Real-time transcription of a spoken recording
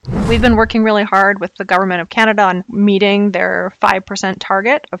We've been working really hard with the Government of Canada on meeting their 5%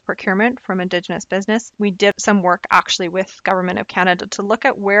 target of procurement from Indigenous business. We did some work actually with Government of Canada to look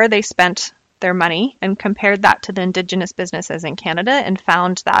at where they spent their money and compared that to the Indigenous businesses in Canada and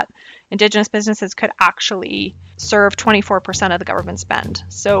found that Indigenous businesses could actually serve 24% of the government spend.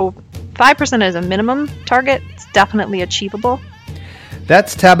 So 5% is a minimum target. It's definitely achievable.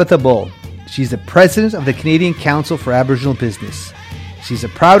 That's Tabitha Bull. She's the president of the Canadian Council for Aboriginal Business. She's a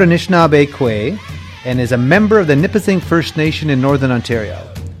proud Anishinaabe Kwe and is a member of the Nipissing First Nation in Northern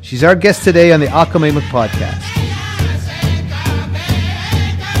Ontario. She's our guest today on the Akamemuk podcast.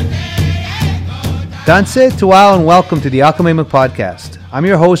 Danse Tuao and welcome to the Akamemuk podcast. I'm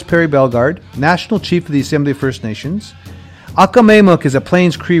your host, Perry Bellegarde, National Chief of the Assembly of First Nations. Akamemuk is a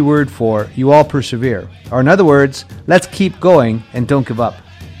Plains Cree word for you all persevere, or in other words, let's keep going and don't give up.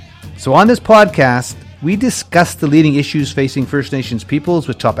 So on this podcast, we discuss the leading issues facing First Nations peoples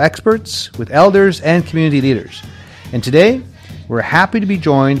with top experts, with elders, and community leaders. And today, we're happy to be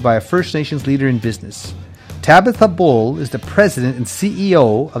joined by a First Nations leader in business. Tabitha Bull is the president and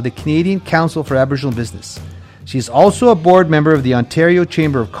CEO of the Canadian Council for Aboriginal Business. She is also a board member of the Ontario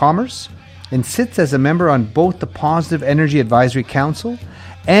Chamber of Commerce and sits as a member on both the Positive Energy Advisory Council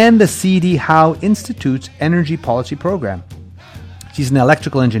and the C.D. Howe Institute's Energy Policy Program. She's an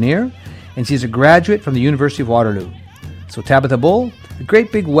electrical engineer, and she's a graduate from the University of Waterloo. So Tabitha Bull, a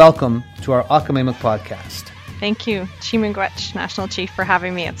great big welcome to our Akamemuk podcast. Thank you, Chimungwech, National Chief, for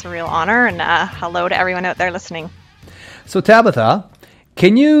having me. It's a real honor, and hello to everyone out there listening. So Tabitha,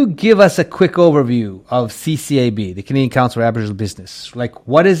 can you give us a quick overview of CCAB, the Canadian Council for Aboriginal Business? Like,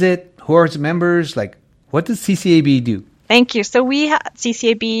 what is it? Who are its members? Like, what does CCAB do? Thank you. So we at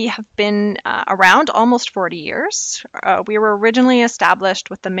CCAB have been around almost 40 years. We were originally established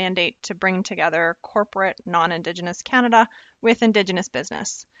with the mandate to bring together corporate non-Indigenous Canada with Indigenous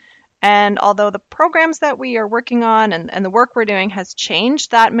business. And although the programs that we are working on and the work we're doing has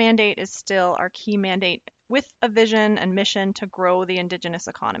changed, that mandate is still our key mandate with a vision and mission to grow the Indigenous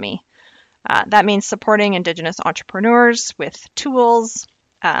economy. That means supporting Indigenous entrepreneurs with tools.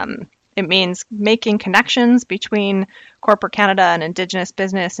 It means making connections between corporate Canada and Indigenous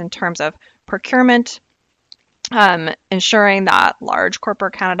business in terms of procurement, ensuring that large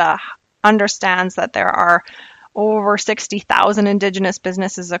corporate Canada understands that there are over 60,000 Indigenous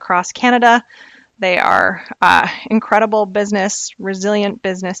businesses across Canada. They are incredible business, resilient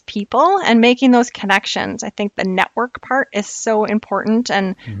business people, and making those connections. I think the network part is so important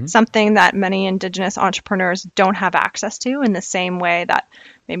and something that many Indigenous entrepreneurs don't have access to in the same way that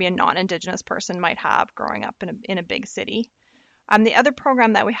maybe a non-Indigenous person might have growing up in a big city. The other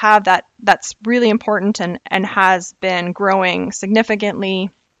program that we have that's really important and has been growing significantly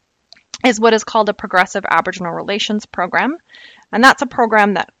is what is called a Progressive Aboriginal Relations Program. And that's a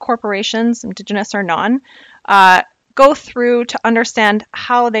program that corporations, Indigenous or non, go through to understand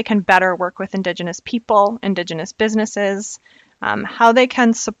how they can better work with Indigenous people, Indigenous businesses, how they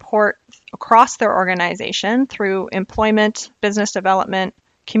can support across their organization through employment, business development,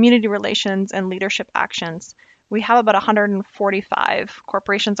 community relations, and leadership actions. We have about 145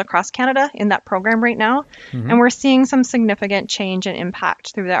 corporations across Canada in that program right now, and we're seeing some significant change and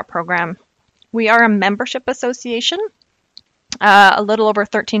impact through that program. We are a membership association, a little over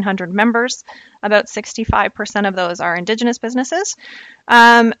 1,300 members. About 65% of those are Indigenous businesses,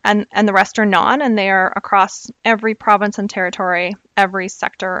 and the rest are non, and they are across every province and territory, every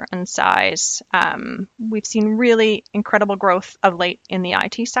sector and size. We've seen really incredible growth of late in the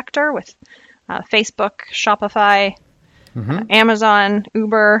IT sector with Facebook, Shopify, Amazon,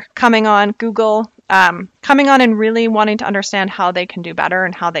 Uber coming on, Google coming on and really wanting to understand how they can do better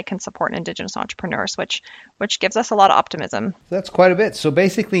and how they can support Indigenous entrepreneurs, which gives us a lot of optimism. That's quite a bit. So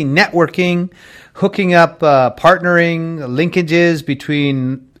basically networking, hooking up, partnering, linkages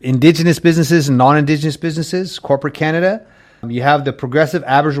between Indigenous businesses and non-Indigenous businesses, corporate Canada. You have the Progressive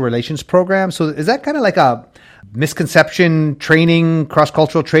Aboriginal Relations Program. So is that kind of like a misconception training,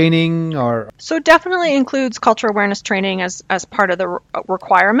 cross-cultural training, or? So it definitely includes cultural awareness training as part of the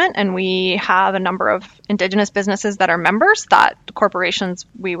requirement. And we have a number of Indigenous businesses that are members that corporations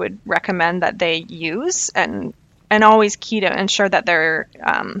we would recommend that they use and always key to ensure that they're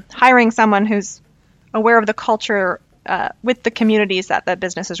hiring someone who's aware of the culture with the communities that the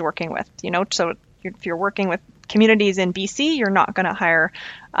business is working with, so if you're working with communities in BC, you're not going to hire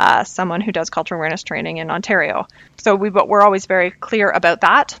someone who does cultural awareness training in Ontario. So we're always very clear about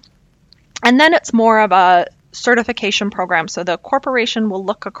that. And then it's more of a certification program. So the corporation will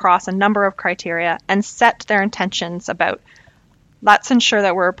look across a number of criteria and set their intentions about let's ensure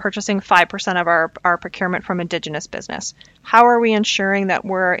that we're purchasing 5% of our procurement from Indigenous business. How are we ensuring that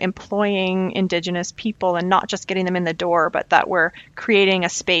we're employing Indigenous people and not just getting them in the door, but that we're creating a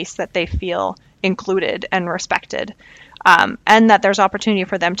space that they feel included and respected, and that there's opportunity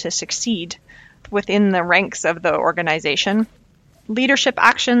for them to succeed within the ranks of the organization. Leadership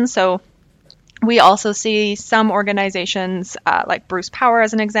actions. So we also see some organizations, like Bruce Power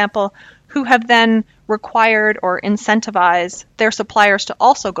as an example, who have then required or incentivized their suppliers to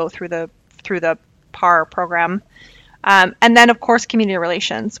also go through the PAR program. And then, of course, community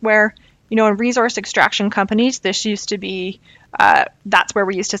relations, where, in resource extraction companies, this used to be, that's where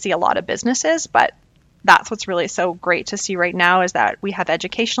we used to see a lot of businesses, but that's what's really so great to see right now is that we have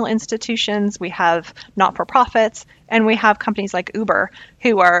educational institutions, we have not-for-profits, and we have companies like Uber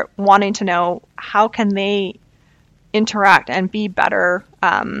who are wanting to know how can they interact and be better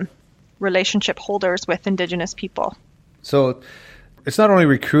relationship holders with Indigenous people. So it's not only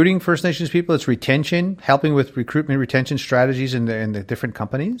recruiting First Nations people, it's retention, helping with recruitment retention strategies in the different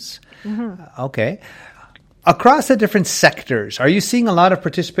companies. Mm-hmm. Okay. Across the different sectors, are you seeing a lot of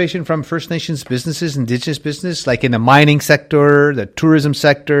participation from First Nations businesses, Indigenous business, like in the mining sector, the tourism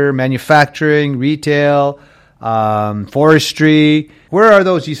sector, manufacturing, retail, forestry? Where are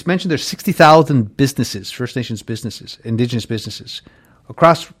those? You mentioned there's 60,000 businesses, First Nations businesses, Indigenous businesses.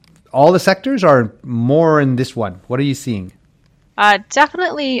 Across all the sectors or more in this one? What are you seeing?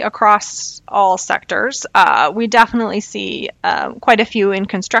 Definitely across all sectors. We definitely see quite a few in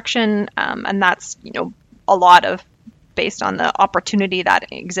construction, and that's, a lot of based on the opportunity that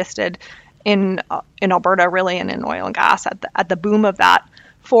existed in Alberta, really, and in oil and gas at the boom of that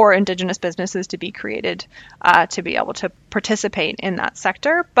for Indigenous businesses to be created to be able to participate in that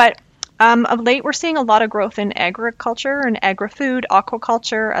sector. But of late, we're seeing a lot of growth in agriculture and agri-food,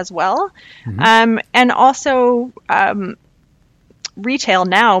 aquaculture as well, mm-hmm. And also retail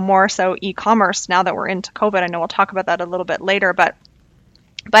now, more so e-commerce now that we're into COVID. I know we'll talk about that a little bit later, but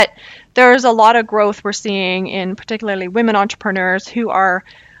there's a lot of growth we're seeing in particularly women entrepreneurs who are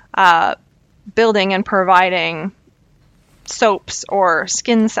building and providing soaps or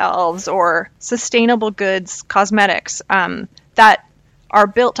skin salves or sustainable goods, cosmetics that are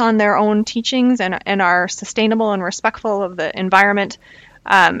built on their own teachings and are sustainable and respectful of the environment.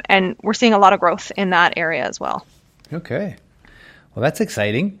 And we're seeing a lot of growth in that area as well. Okay. Well, that's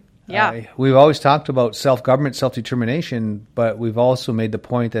exciting. Yeah. We've always talked about self-government, self-determination, but we've also made the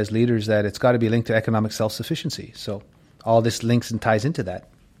point as leaders that it's got to be linked to economic self-sufficiency. So all this links and ties into that.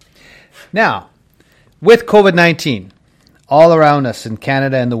 Now, with COVID-19 all around us in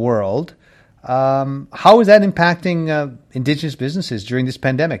Canada and the world, how is that impacting Indigenous businesses during this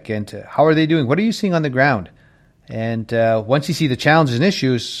pandemic? And how are they doing? What are you seeing on the ground? And once you see the challenges and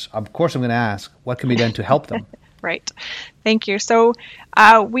issues, of course, I'm going to ask, what can be done to help them? Right. Thank you. So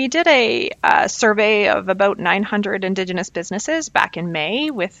we did a survey of about 900 Indigenous businesses back in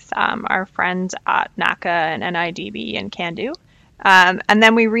May with our friends at NACA and NIDB and CanDo. And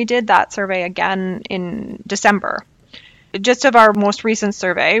then we redid that survey again in December. Just of our most recent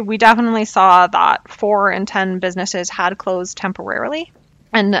survey, we definitely saw that 4 in 10 businesses had closed temporarily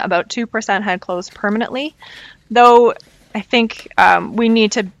and about 2% had closed permanently. Though I think we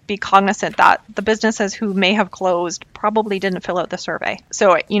need to be cognizant that the businesses who may have closed probably didn't fill out the survey.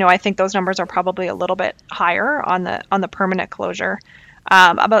 So, I think those numbers are probably a little bit higher on the permanent closure.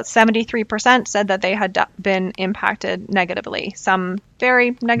 About 73% said that they had been impacted negatively, some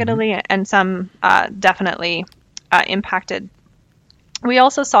very negatively, mm-hmm. and some definitely impacted. We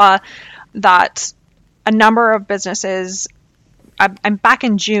also saw that a number of businesses, I'm back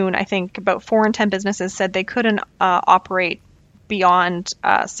in June, I think about 4 in 10 businesses said they couldn't operate beyond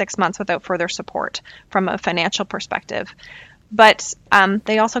 6 months without further support from a financial perspective. But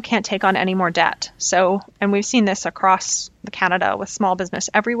they also can't take on any more debt. So, and we've seen this across Canada with small business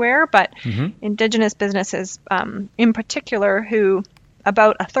everywhere, but mm-hmm. Indigenous businesses in particular, who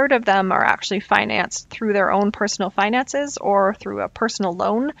about a third of them are actually financed through their own personal finances or through a personal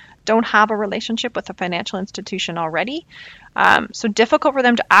loan, don't have a relationship with a financial institution already. So difficult for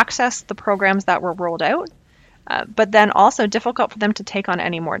them to access the programs that were rolled out, but then also difficult for them to take on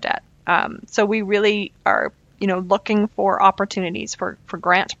any more debt. So we really are, looking for opportunities for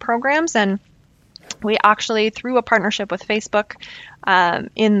grant programs. And we actually, through a partnership with Facebook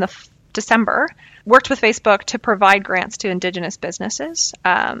in December, worked with Facebook to provide grants to Indigenous businesses.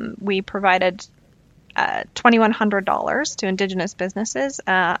 We provided $2,100 to Indigenous businesses.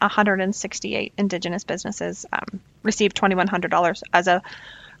 168 Indigenous businesses received $2,100 as a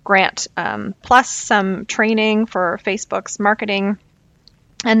grant, plus some training for Facebook's marketing,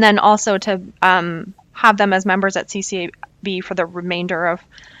 and then also to have them as members at CCA be for the remainder of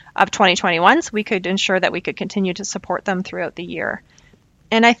 2021, so we could ensure that we could continue to support them throughout the year.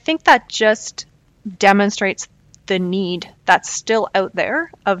 And I think that just demonstrates the need that's still out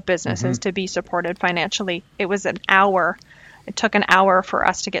there of businesses to be supported financially. It took an hour for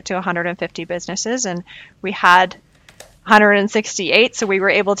us to get to 150 businesses, and we had 168, so we were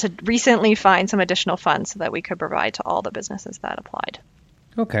able to recently find some additional funds so that we could provide to all the businesses that applied.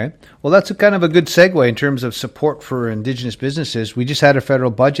 Okay. Well, that's a kind of a good segue in terms of support for Indigenous businesses. We just had a federal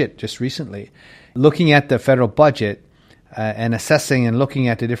budget just recently. Looking at the federal budget and assessing and looking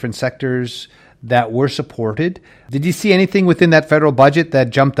at the different sectors that were supported, did you see anything within that federal budget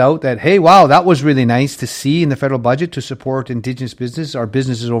that jumped out that, hey, wow, that was really nice to see in the federal budget to support Indigenous business or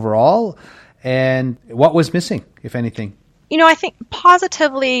businesses overall? And what was missing, if anything? I think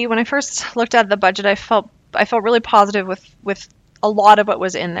positively, when I first looked at the budget, I felt really positive with a lot of what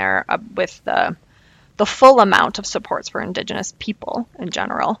was in there, with the full amount of supports for Indigenous people in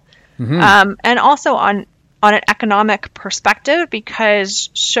general, and also on an economic perspective,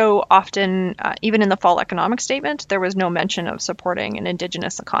 because so often, even in the fall economic statement, there was no mention of supporting an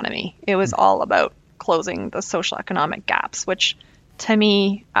Indigenous economy. It was all about closing the social economic gaps, which to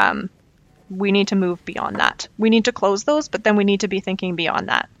me, we need to move beyond that. We need to close those, but then we need to be thinking beyond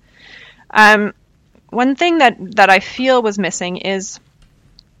that. One thing that I feel was missing is,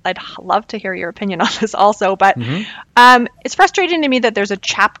 I'd love to hear your opinion on this also, but it's frustrating to me that there's a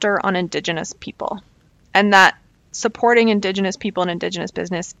chapter on Indigenous people, and that supporting Indigenous people and Indigenous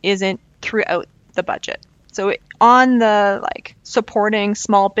business isn't throughout the budget. So on the supporting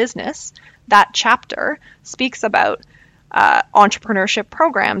small business, that chapter speaks about entrepreneurship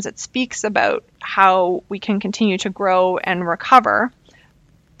programs. It speaks about how we can continue to grow and recover.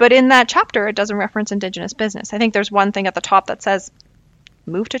 But in that chapter, it doesn't reference Indigenous business. I think there's one thing at the top that says,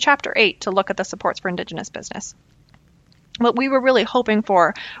 move to Chapter 8 to look at the supports for Indigenous business. What we were really hoping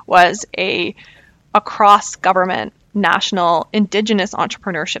for was a cross-government, national Indigenous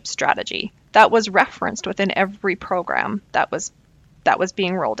entrepreneurship strategy that was referenced within every program that was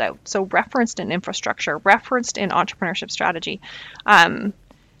being rolled out. So referenced in infrastructure, referenced in entrepreneurship strategy,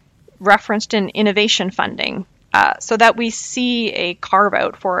 referenced in innovation funding, so that we see a carve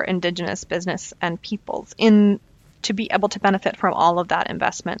out for Indigenous business and peoples to be able to benefit from all of that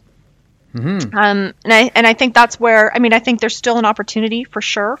investment. And I think that's where, I think there's still an opportunity for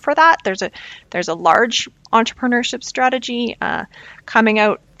sure for that. There's a large entrepreneurship strategy coming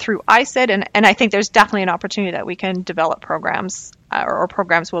out through ISID, and I think there's definitely an opportunity that we can develop programs, or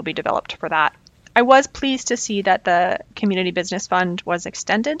programs will be developed for that. I was pleased to see that the Community Business Fund was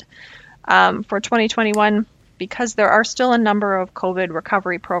extended for 2021, because there are still a number of COVID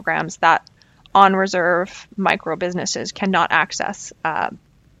recovery programs that on-reserve micro businesses cannot access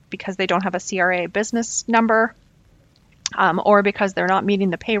because they don't have a CRA business number, or because they're not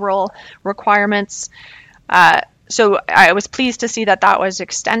meeting the payroll requirements. So I was pleased to see that was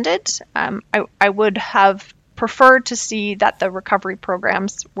extended. I would have preferred to see that the recovery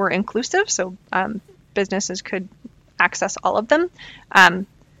programs were inclusive, so businesses could access all of them.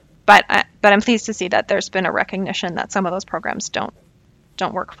 But I'm pleased to see that there's been a recognition that some of those programs don't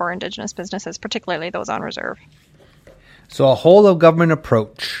work for Indigenous businesses, particularly those on reserve. So a whole of government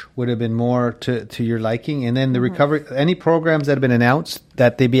approach would have been more to your liking, and then the recovery, any programs that have been announced,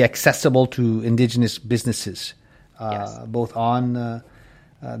 that they be accessible to Indigenous businesses, yes, both on the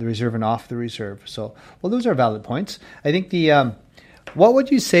reserve and off the reserve. So, well, those are valid points. I think what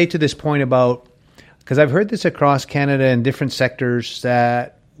would you say to this point about, because I've heard this across Canada in different sectors,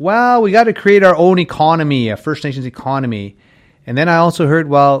 that, well, we got to create our own economy, a First Nations economy. And then I also heard,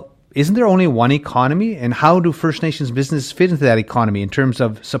 well, isn't there only one economy? And how do First Nations businesses fit into that economy in terms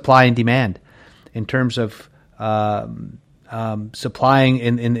of supply and demand, in terms of supplying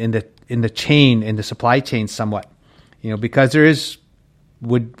in the chain, in the supply chain somewhat? Because there is,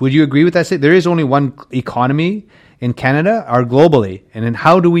 would you agree with that? There is only one economy in Canada or globally. And then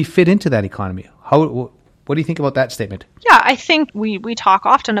how do we fit into that economy? What do you think about that statement? Yeah, I think we talk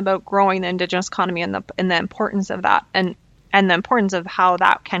often about growing the Indigenous economy and the importance of that, and the importance of how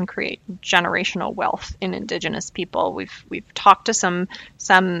that can create generational wealth in Indigenous people. We've talked to some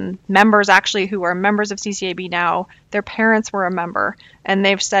members actually who are members of CCAB now. Their parents were a member, and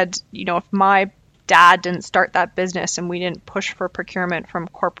they've said, if my dad didn't start that business and we didn't push for procurement from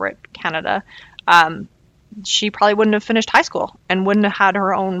corporate Canada, she probably wouldn't have finished high school and wouldn't have had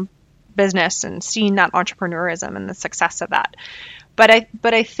her own business and seen that entrepreneurism and the success of that. But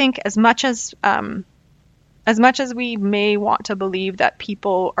I think as much as we may want to believe that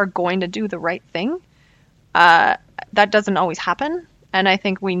people are going to do the right thing, that doesn't always happen. And I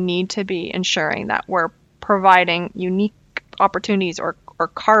think we need to be ensuring that we're providing unique opportunities or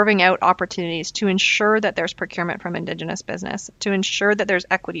carving out opportunities to ensure that there's procurement from Indigenous business, to ensure that there's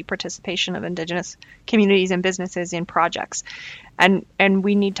equity participation of Indigenous communities and businesses in projects. And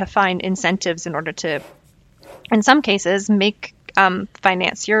we need to find incentives in order to, in some cases, make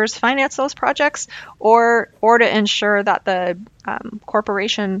financiers finance those projects, or to ensure that the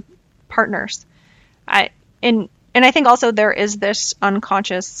corporation partners. And I think also there is this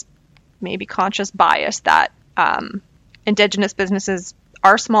unconscious, maybe conscious bias that Indigenous businesses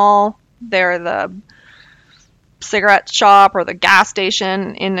are small. They're the cigarette shop or the gas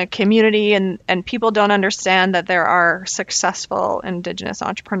station in a community, and people don't understand that there are successful Indigenous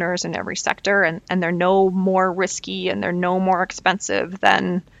entrepreneurs in every sector, and they're no more risky and they're no more expensive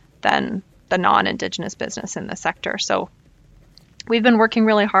than the non-Indigenous business in the sector. So we've been working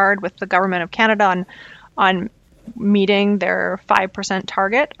really hard with the Government of Canada on meeting their 5%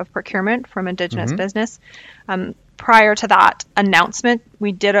 target of procurement from Indigenous business. Prior to that announcement,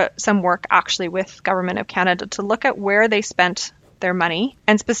 we did some work actually with Government of Canada to look at where they spent their money,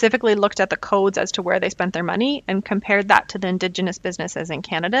 and specifically looked at the codes as to where they spent their money and compared that to the Indigenous businesses in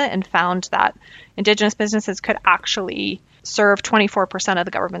Canada, and found that Indigenous businesses could actually serve 24% of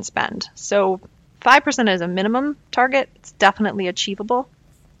the government spend. So 5% is a minimum target. It's definitely achievable.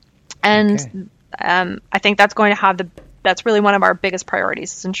 And I think that's going to have that's really one of our biggest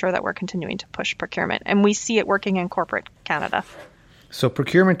priorities, is ensure that we're continuing to push procurement. And we see it working in corporate Canada. So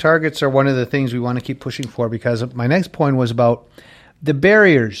procurement targets are one of the things we want to keep pushing for, because my next point was about the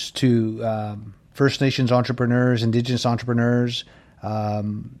barriers to First Nations entrepreneurs, Indigenous entrepreneurs,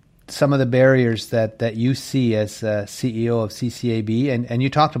 some of the barriers that you see as CEO of CCAB. And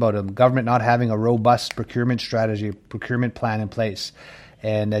you talked about them, government not having a robust procurement strategy, procurement plan in place.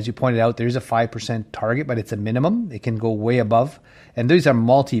 And as you pointed out, there's a 5% target, but it's a minimum. It can go way above. And these are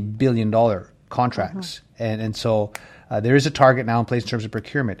multi-billion-dollar contracts. And so there is a target now in place in terms of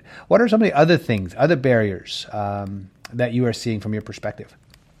procurement. What are some of the other things, other barriers that you are seeing from your perspective?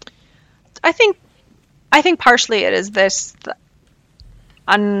 I think partially it is this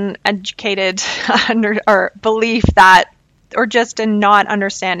uneducated or belief that, or just in not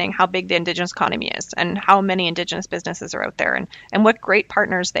understanding how big the Indigenous economy is and how many Indigenous businesses are out there, and what great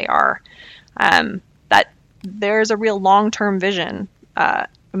partners they are. That there's a real long-term vision.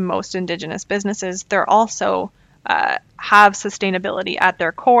 Most Indigenous businesses, they're also have sustainability at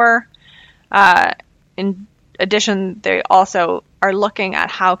their core. In addition, they also are looking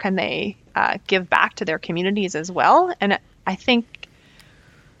at how can they give back to their communities as well. And I think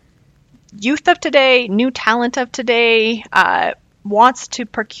youth of today, new talent of today, wants to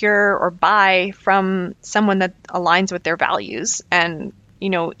procure or buy from someone that aligns with their values. And,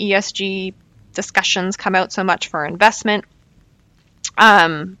 ESG discussions come out so much for investment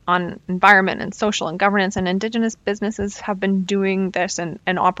on environment and social and governance, and Indigenous businesses have been doing this and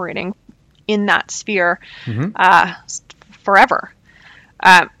operating in that sphere forever.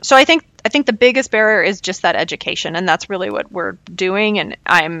 So I think the biggest barrier is just that education, and that's really what we're doing.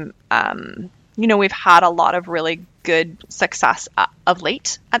 And we've had a lot of really good success of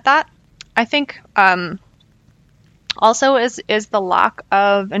late at that. I think also is the lack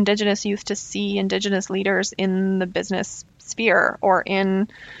of Indigenous youth to see Indigenous leaders in the business sphere or in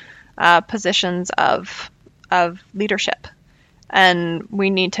positions of leadership. And we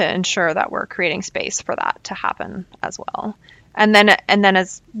need to ensure that we're creating space for that to happen as well. And then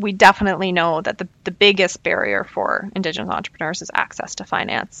as we definitely know that the biggest barrier for Indigenous entrepreneurs is access to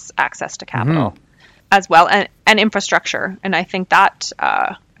finance, access to capital as well, and infrastructure. And I think that,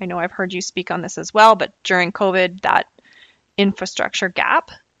 I know I've heard you speak on this as well, but during COVID, that infrastructure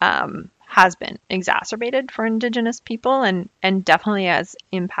gap has been exacerbated for Indigenous people, and definitely has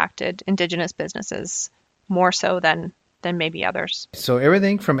impacted Indigenous businesses more so than maybe others. So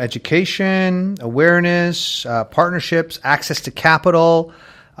everything from education, awareness, partnerships, access to capital,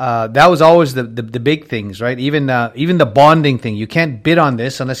 that was always the big things, right? Even the bonding thing. You can't bid on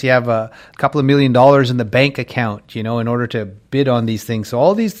this unless you have a couple of $1 million in the bank account, in order to bid on these things. So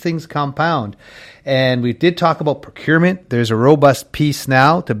all these things compound. And we did talk about procurement. There's a robust piece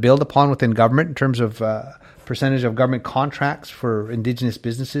now to build upon within government in terms of percentage of government contracts for Indigenous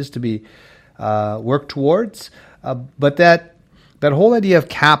businesses to be worked towards. But that whole idea of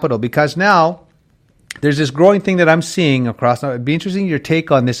capital, because now there's this growing thing that I'm seeing across. Now, it'd be interesting your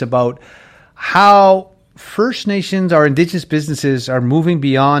take on this about how First Nations or Indigenous businesses are moving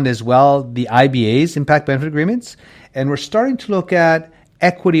beyond as well the IBAs, impact benefit agreements, and we're starting to look at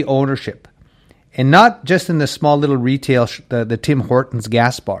equity ownership, and not just in the small little retail, the Tim Hortons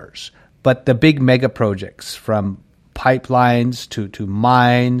gas bars, but the big mega projects from pipelines to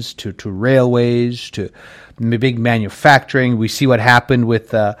mines to railways to big manufacturing. We see what happened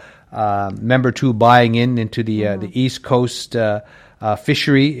with Member 2 buying into the East Coast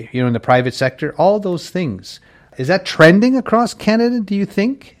fishery, in the private sector. All those things. Is that trending across Canada, do you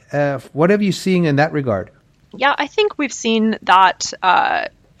think? What have you seen in that regard? Yeah, I think we've seen that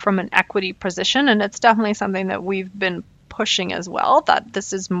from an equity position, and it's definitely something that we've been pushing as well, that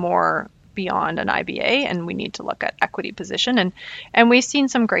this is more beyond an IBA and we need to look at equity position. And we've seen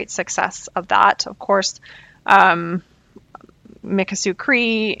some great success of that. Of course, Mikisew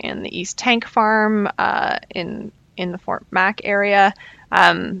Cree in the East Tank Farm in the Fort Mac area.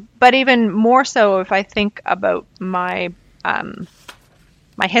 But even more so, if I think about my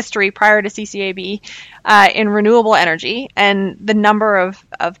history prior to CCAB in renewable energy and the number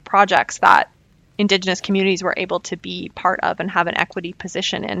of projects that Indigenous communities were able to be part of and have an equity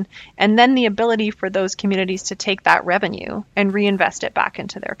position in, and then the ability for those communities to take that revenue and reinvest it back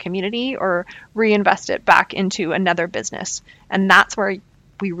into their community or reinvest it back into another business. And that's where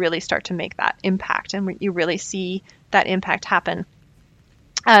we really start to make that impact, and you really see that impact happen.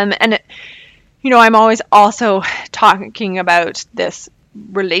 I'm always also talking about this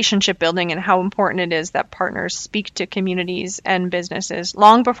relationship building and how important it is that partners speak to communities and businesses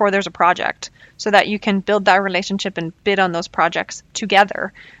long before there's a project so that you can build that relationship and bid on those projects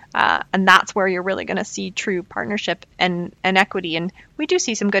together. And that's where you're really going to see true partnership and equity. And we do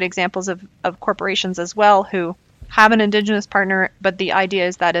see some good examples of corporations as well who have an Indigenous partner, but the idea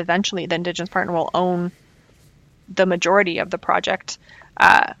is that eventually the Indigenous partner will own the majority of the project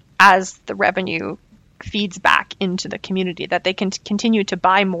as the revenue feeds back into the community, that they can continue to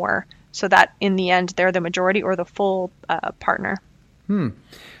buy more so that in the end they're the majority or the full partner.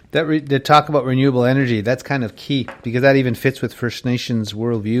 The talk about renewable energy, that's kind of key because that even fits with First Nations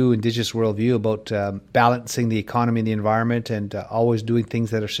worldview, Indigenous worldview about balancing the economy and the environment and always doing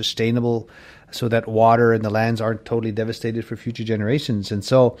things that are sustainable so that water and the lands aren't totally devastated for future generations. And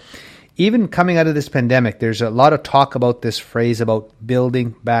so even coming out of this pandemic, there's a lot of talk about this phrase about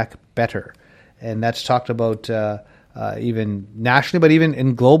building back better. And that's talked about even nationally, but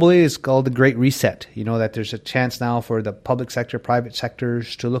even globally, it's called the Great Reset. That there's a chance now for the public sector, private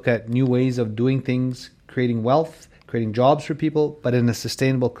sectors to look at new ways of doing things, creating wealth, creating jobs for people, but in a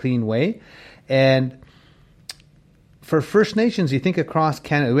sustainable, clean way. And for First Nations, you think across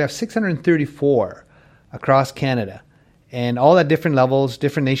Canada, we have 634 across Canada, and all at different levels,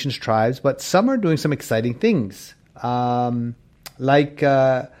 different nations, tribes, but some are doing some exciting things, like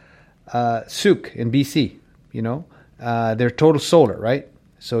Souk in BC, they're total solar, right?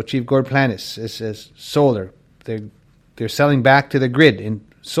 So Chief Gord Planis is solar. They're selling back to the grid in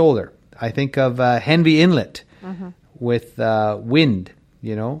solar. I think of Henvey Inlet with wind,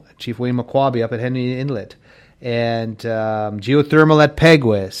 Chief Wayne McQuabi up at Henvey Inlet, and geothermal at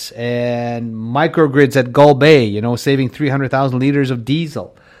Peguis, and microgrids at Gull Bay, saving 300,000 liters of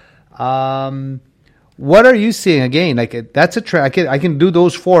diesel. What are you seeing again? Like that's a track. I can do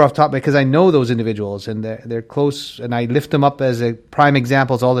those four off top because I know those individuals and they're close, and I lift them up as prime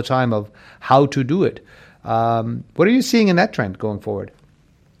examples all the time of how to do it. What are you seeing in that trend going forward?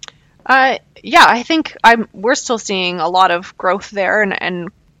 Yeah, I think we're still seeing a lot of growth there, and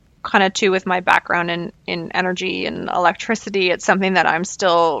kind of too with my background in energy and electricity, it's something that I'm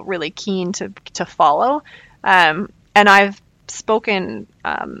still really keen to follow. And I've spoken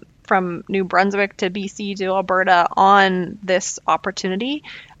from New Brunswick to BC to Alberta on this opportunity.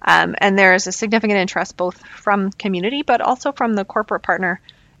 And there's a significant interest both from community, but also from the corporate partner,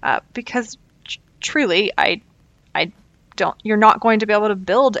 because truly, you're not going to be able to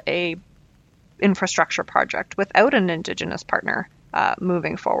build a infrastructure project without an Indigenous partner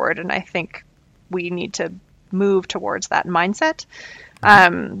moving forward. And I think we need to move towards that mindset.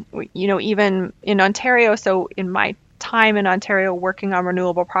 Even in Ontario, so in my time in Ontario working on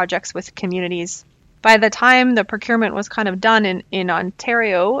renewable projects with communities, by the time the procurement was kind of done in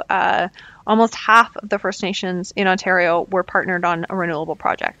Ontario, almost half of the First Nations in Ontario were partnered on a renewable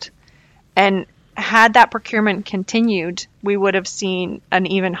project. And had that procurement continued, we would have seen an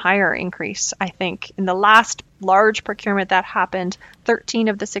even higher increase. I think in the last large procurement that happened, 13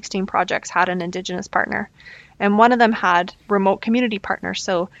 of the 16 projects had an Indigenous partner, and one of them had remote community partners.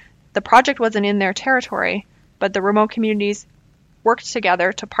 So the project wasn't in their territory, but the remote communities worked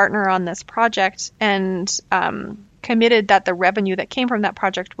together to partner on this project and committed that the revenue that came from that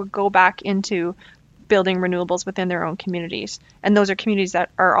project would go back into building renewables within their own communities. And those are communities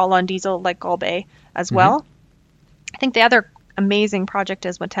that are all on diesel, like Gull Bay as well. I think the other amazing project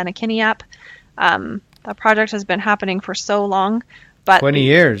is Watena-Kiniap. That project has been happening for so long, but 20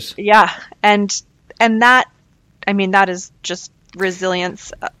 years. Yeah. And that, I mean, that is just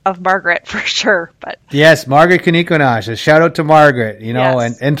resilience of Margaret for sure. But yes, Margaret Kinikonash. A shout out to Margaret.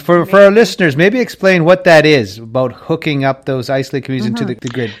 Yes. And for our listeners, maybe explain what that is about hooking up those isolated communities into the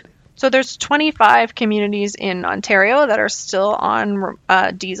grid. So there's 25 communities in Ontario that are still on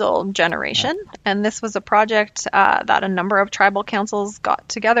diesel generation, and this was a project that a number of tribal councils got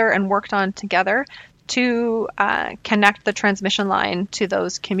together and worked on together to connect the transmission line to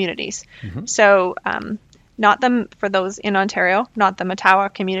those communities. So not them, for those in Ontario, not the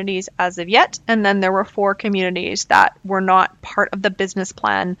Matawa communities as of yet, and then there were 4 communities that were not part of the business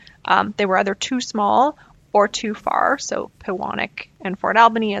plan. They were either too small or too far, so Pewanik and Fort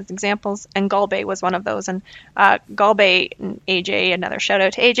Albany as examples, and Gull Bay was one of those. And Gull Bay, AJ, another shout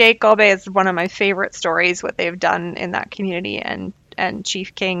out to AJ. Gull Bay is one of my favorite stories, what they've done in that community, and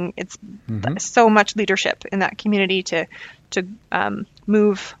Chief King, it's so much leadership in that community to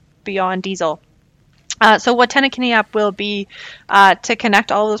move beyond diesel. So what Wataynikaneyap will be to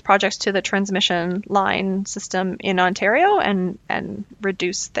connect all those projects to the transmission line system in Ontario and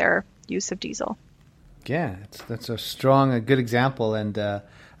reduce their use of diesel. Yeah, that's a good example, and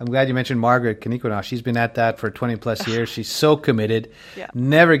I'm glad you mentioned Margaret Kinikonash. She's been at that for 20 plus years. She's so committed,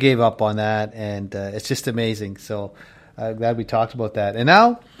 never gave up on that, and it's just amazing. So glad we talked about that. And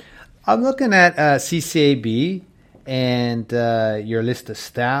now I'm looking at CCAB and your list of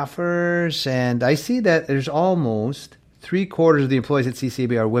staffers, and I see that there's almost 3/4 of the employees at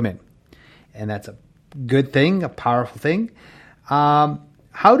CCAB are women, and that's a good thing, a powerful thing.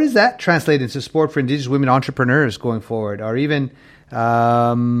 How does that translate into support for Indigenous women entrepreneurs going forward, or even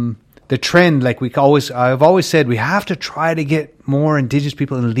the trend? Like I've always said, we have to try to get more Indigenous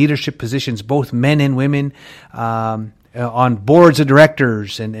people in leadership positions, both men and women, on boards of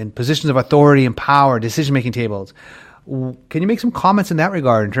directors and positions of authority and power, decision-making tables. Can you make some comments in that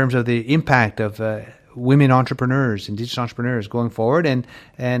regard in terms of the impact of women entrepreneurs, Indigenous entrepreneurs going forward,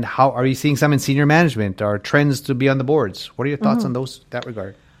 and how are you seeing some in senior management or trends to be on the boards? What are your thoughts on that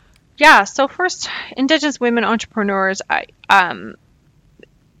regard? Yeah, so first, Indigenous women entrepreneurs, I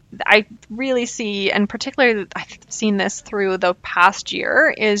really see, and particularly I've seen this through the past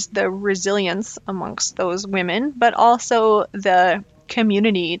year, is the resilience amongst those women, but also the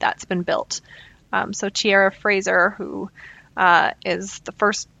community that's been built. So Tiara Fraser, who is the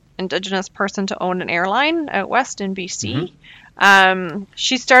first Indigenous person to own an airline out west in BC.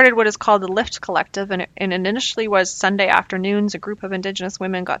 She started what is called the Lift Collective, and it initially was Sunday afternoons. A group of Indigenous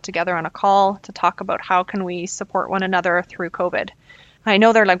women got together on a call to talk about how can we support one another through COVID. I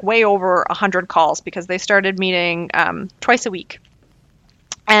know they're like way over 100 calls because they started meeting twice a week.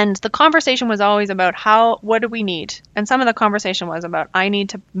 And the conversation was always about what do we need? And some of the conversation was about, I need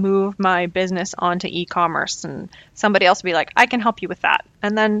to move my business onto e-commerce. And somebody else would be like, I can help you with that.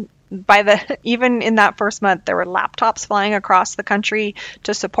 And then even in that first month, there were laptops flying across the country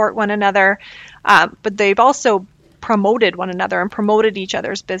to support one another. But they've also promoted one another and promoted each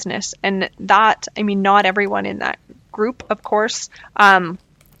other's business. And that, I mean, not everyone in that group, of course,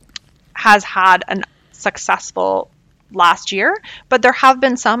 has had a successful last year, but there have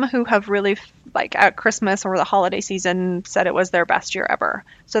been some who have really, like at Christmas or the holiday season, said it was their best year ever.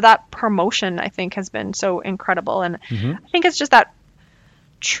 So that promotion, I think, has been so incredible. And I think it's just that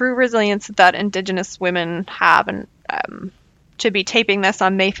true resilience that Indigenous women have. And to be taping this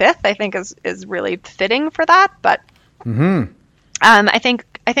on May 5th, I think is really fitting for that. But I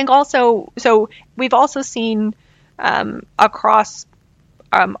think also, so we've also seen across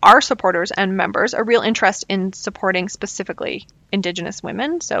our supporters and members a real interest in supporting specifically Indigenous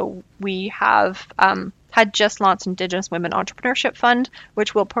women. So we have had just launched Indigenous Women Entrepreneurship Fund,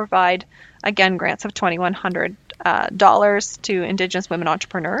 which will provide, again, grants of $2,100 to Indigenous women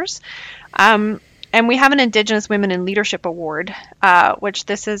entrepreneurs. And we have an Indigenous Women in Leadership Award, which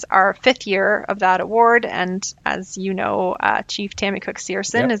this is our 5th year of that award. And as you know, Chief Tammy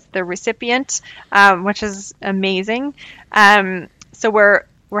Cook-Searson is the recipient, which is amazing. So we're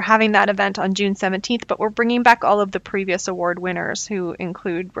having that event on June 17th, but we're bringing back all of the previous award winners, who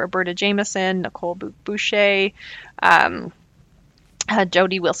include Roberta Jameson, Nicole Boucher,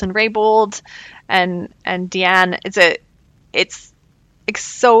 Jody Wilson-Raybould, and Deanne. It's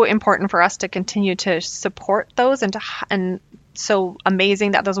so important for us to continue to support those, and so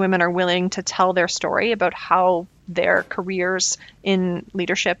amazing that those women are willing to tell their story about how their careers in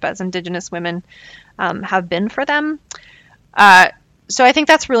leadership as Indigenous women have been for them. So I think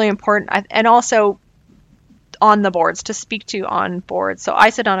that's really important. And also on the boards, to speak to on boards. So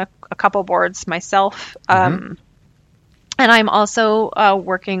I sit on a couple boards myself. And And I'm also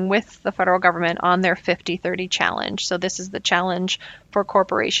working with the federal government on their 50-30 challenge. So this is the challenge for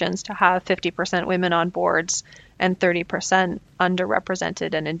corporations to have 50% women on boards and 30%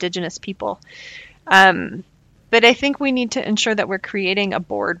 underrepresented and Indigenous people. But I think we need to ensure that we're creating a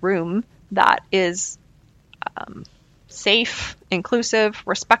boardroom that is safe, inclusive,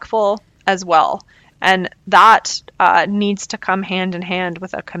 respectful as well. And that needs to come hand in hand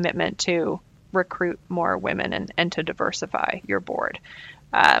with a commitment to recruit more women and to diversify your board.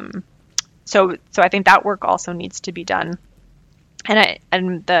 So I think that work also needs to be done.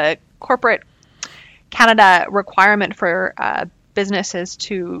 And the corporate Canada requirement for businesses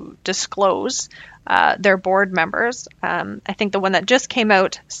to disclose their board members. I think the one that just came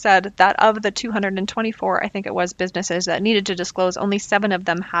out said that of the 224, I think it was, businesses that needed to disclose, only 7 of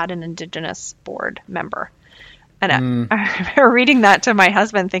them had an Indigenous board member. And I remember reading that to my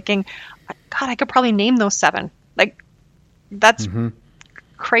husband thinking, God, I could probably name those 7. Like, that's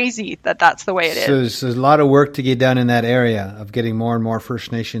crazy that that's the way it is. So there's a lot of work to get done in that area of getting more and more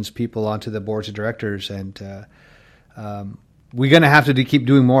First Nations people onto the boards of directors. And we're going to have to keep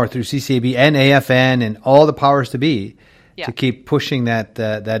doing more through CCAB and AFN and all the powers to be to keep pushing that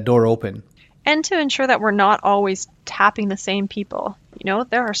door open. And to ensure that we're not always tapping the same people. You know,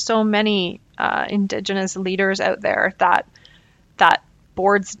 there are so many Indigenous leaders out there that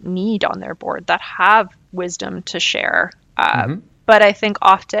boards need on their board, that have wisdom to share. But I think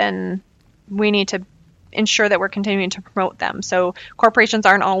often we need to ensure that we're continuing to promote them. So corporations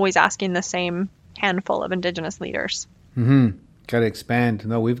aren't always asking the same handful of Indigenous leaders. Got to expand.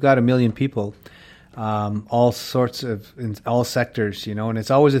 No, we've got 1 million people, all sorts of, in all sectors, you know, and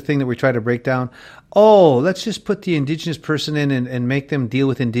it's always a thing that we try to break down. Oh, let's just put the Indigenous person in and make them deal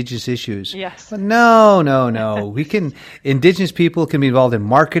with Indigenous issues. Yes. But no. Indigenous people can be involved in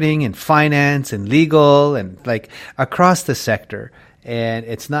marketing and finance and legal and like across the sector. And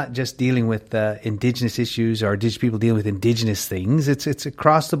it's not just dealing with Indigenous issues or Indigenous people dealing with Indigenous things. It's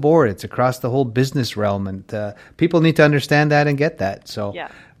across the board. It's across the whole business realm. And people need to understand that and get that. So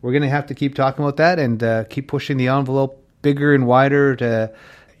we're going to have to keep talking about that and keep pushing the envelope bigger and wider.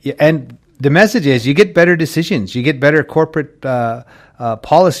 And the message is you get better decisions. You get better corporate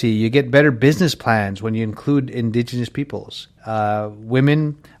policy. You get better business plans when you include Indigenous peoples.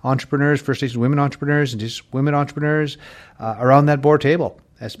 Women entrepreneurs, First Nations women entrepreneurs, and just women entrepreneurs around that board table,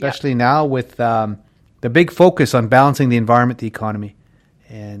 especially now with the big focus on balancing the environment, the economy.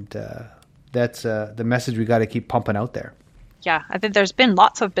 And that's the message we got to keep pumping out there. Yeah, I think there's been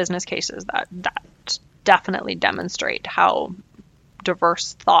lots of business cases that definitely demonstrate how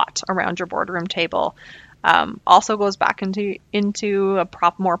diverse thought around your boardroom table also goes back into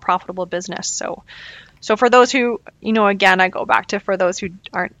a more profitable business. So for those who, you know, again, I go back to for those who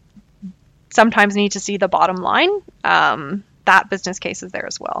aren't sometimes need to see the bottom line, that business case is there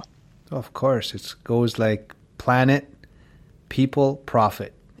as well. Of course, it goes like planet, people,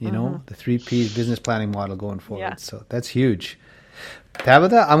 profit. You know, the 3 P's business planning model going forward. Yeah. So that's huge.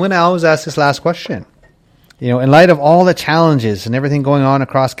 Tabitha, I'm going to always ask this last question. You know, in light of all the challenges and everything going on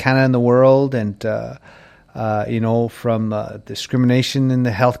across Canada and the world, and you know, from discrimination in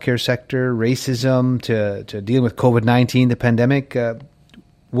the healthcare sector, racism, to dealing with COVID-19, the pandemic,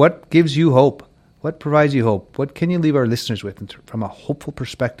 what gives you hope? What provides you hope? What can you leave our listeners with from a hopeful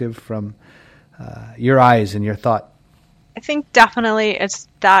perspective, from your eyes and your thought? I think definitely it's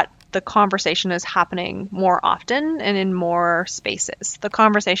that the conversation is happening more often and in more spaces. The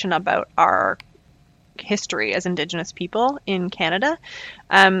conversation about our history as Indigenous people in Canada,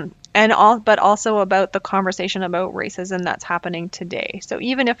 but also about the conversation about racism that's happening today. So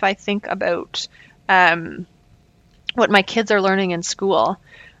even if I think about what my kids are learning in school,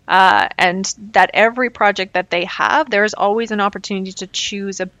 and that every project that they have, there's always an opportunity to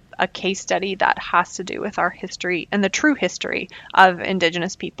choose a case study that has to do with our history and the true history of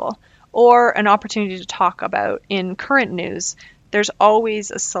Indigenous people, or an opportunity to talk about in current news. There's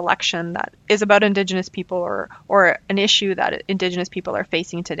always a selection that is about Indigenous people or an issue that Indigenous people are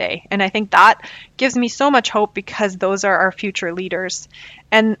facing today. And I think that gives me so much hope because those are our future leaders.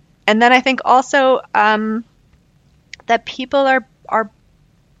 And then I think also that people are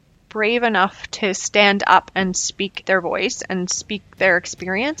brave enough to stand up and speak their voice and speak their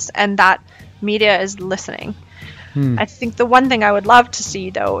experience, and that media is listening. I think the one thing I would love to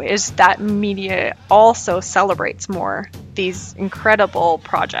see, though, is that media also celebrates more these incredible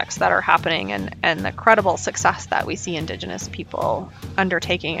projects that are happening and the credible success that we see Indigenous people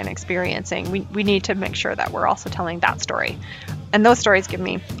undertaking and experiencing. We need to make sure that we're also telling that story. And those stories give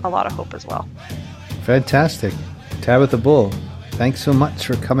me a lot of hope as well. Fantastic. Tabitha Bull, thanks so much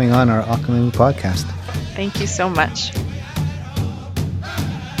for coming on our Akamaimu podcast. Thank you so much.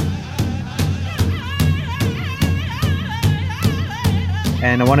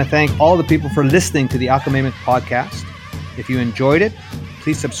 And I want to thank all the people for listening to the Akamaiman podcast. If you enjoyed it,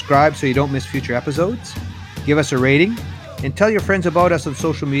 please subscribe so you don't miss future episodes. Give us a rating and tell your friends about us on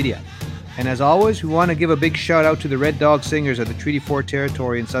social media. And as always, we want to give a big shout out to the Red Dog Singers of the Treaty 4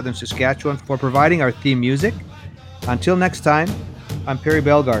 Territory in southern Saskatchewan for providing our theme music. Until next time, I'm Perry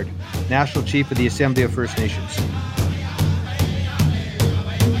Bellegarde, National Chief of the Assembly of First Nations.